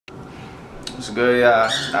It's good, yeah.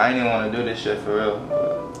 I ain't even want to do this shit for real.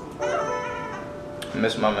 But I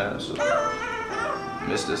miss my man, so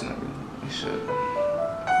miss this nigga. Shit.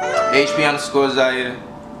 HP_ Zaire.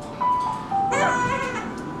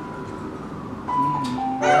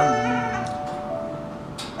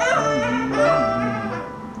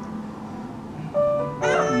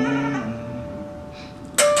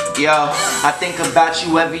 Yo, I think about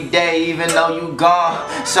you every day, even though you gone.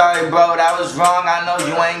 Sorry, bro, that was wrong. I know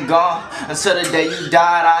you ain't gone. Until the day you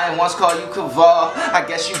died, I ain't once called you Caval. I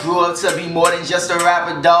guess you grew up to be more than just a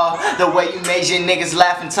rapper, dawg. The way you made your niggas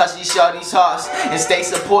laugh and touch these shorties' hearts, and stay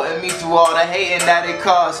supporting me through all the hating that it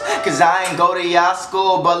caused. Cause I ain't go to y'all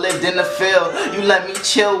school, but lived in the field. You let me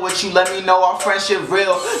chill with you, let me know our friendship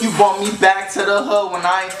real. You brought me back to the hood when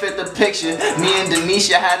I ain't fit the picture. Me and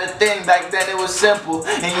Denisha had a thing, back then it was simple.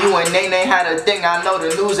 And you and Nene had a thing, I know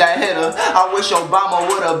the news that hit her. I wish Obama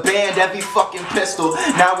would've banned every fucking pistol.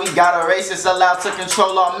 Now we got a racist allowed to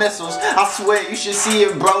control our missiles. I swear you should see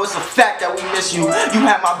it, bro, it's a fact that we miss you. You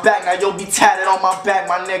had my back, now you'll be tatted on my back,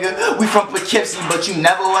 my nigga. We from Poughkeepsie, but you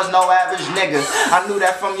never was no average nigga. I knew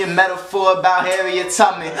that from your metaphor about Harriet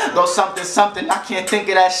Tubman. Go something, something, I can't think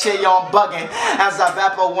of that shit, yo, I'm bugging. As I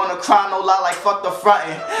vap, I wanna cry, no lie, like fuck the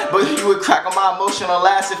frontin'. But you would crack on my emotional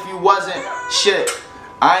ass if you wasn't. Shit.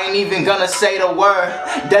 I ain't even gonna say the word.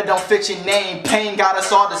 That don't fit your name. Pain got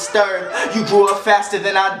us all disturbed. You grew up faster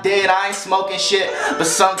than I did. I ain't smoking shit. But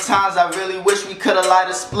sometimes I really wish we could've light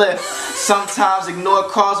a spliff. Sometimes ignore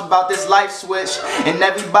calls about this life switch. And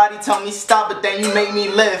everybody tell me stop, but then you make me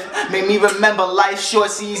live. Make me remember life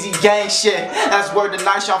short, C-Eazy gang shit. That's word to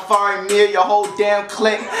night, Shafari Mir, your whole damn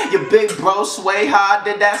clique. Your big bro Sway, how I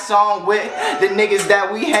did that song with. The niggas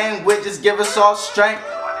that we hang with just give us all strength.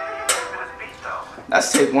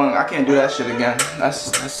 That's take one. I can't do that shit again.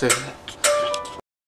 That's it.